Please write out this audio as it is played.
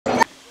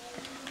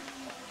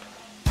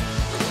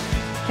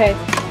Okay.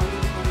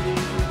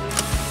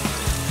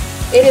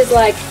 It is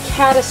like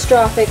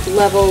catastrophic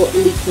level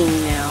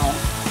leaking now.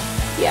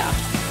 Yeah.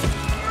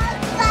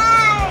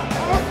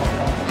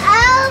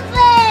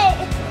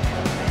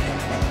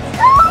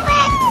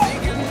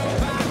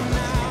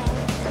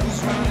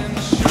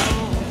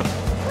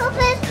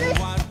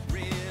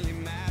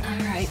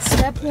 Alright,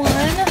 step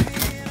one.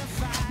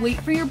 Wait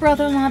for your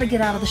brother-in-law to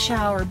get out of the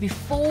shower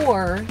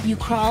before you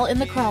crawl in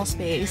the crawl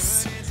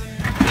space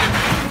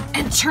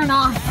and turn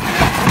off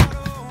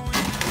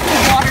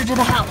the water to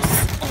the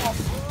house.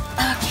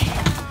 Okay.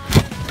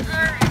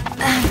 Alright,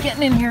 I'm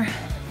getting in here.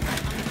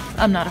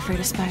 I'm not afraid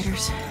of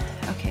spiders.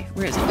 Okay,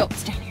 where is it? Oh,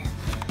 it's down here.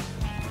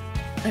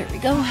 There we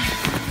go.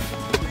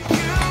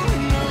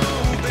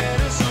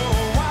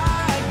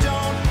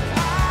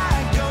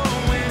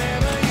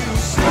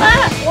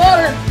 Ah,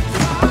 water!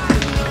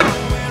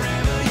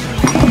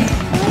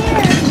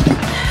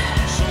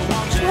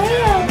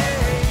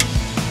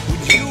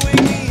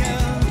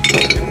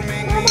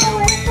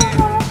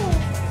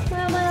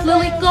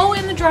 Lily, go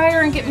in the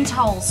dryer and get me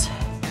towels.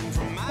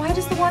 Why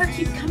does the water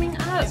keep coming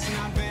up?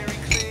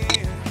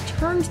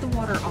 Turns the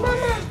water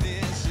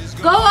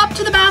off. Go up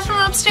to the bathroom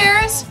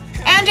upstairs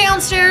and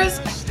downstairs.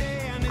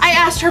 I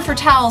asked her for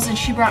towels and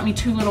she brought me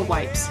 2 little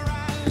wipes.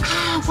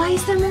 Ah, why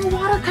is there more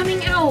water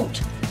coming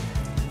out?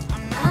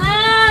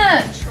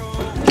 Ah!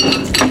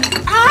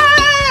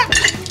 Ah!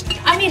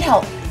 I need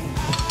help.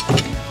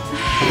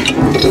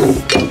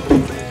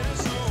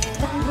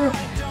 We're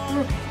okay.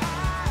 We're okay.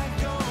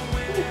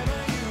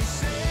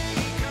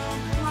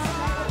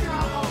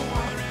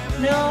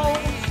 No.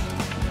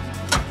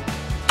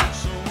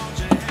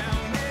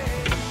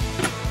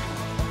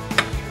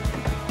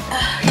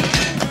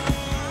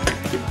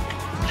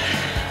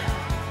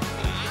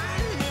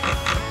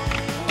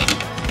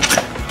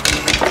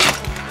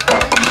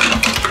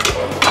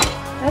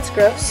 That's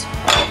gross.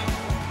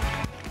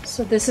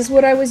 So this is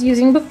what I was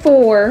using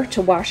before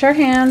to wash our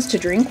hands, to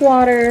drink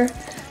water,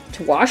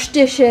 to wash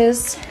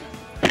dishes.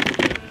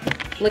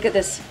 Look at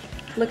this.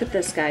 Look at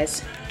this,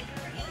 guys.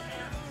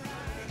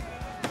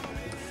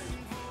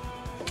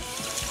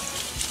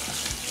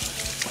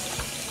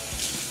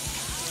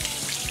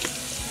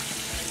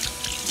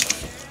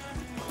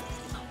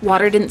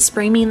 Water didn't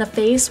spray me in the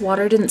face.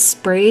 Water didn't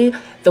spray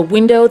the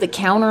window, the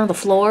counter, the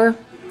floor.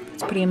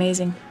 It's pretty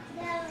amazing.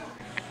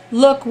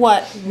 Look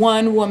what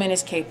one woman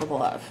is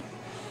capable of.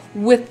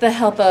 With the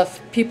help of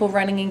people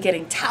running and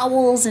getting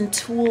towels and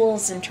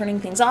tools and turning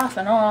things off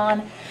and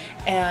on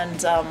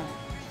and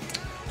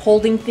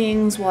holding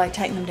things while I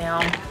tighten them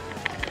down.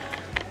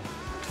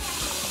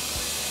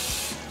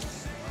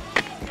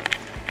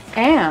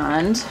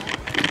 And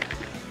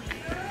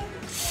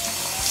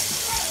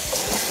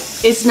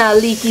it's not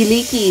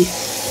leaky.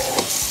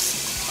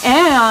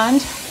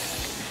 And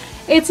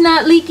it's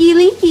not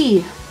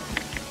leaky.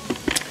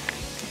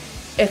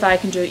 If I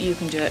can do it, you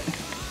can do it.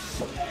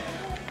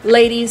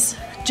 Ladies,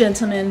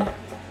 gentlemen,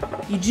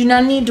 you do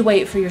not need to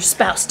wait for your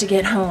spouse to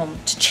get home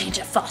to change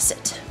a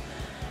faucet.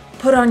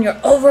 Put on your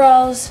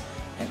overalls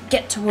and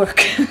get to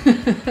work.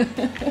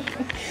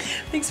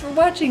 Thanks for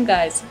watching,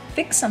 guys.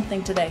 Fix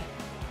something today.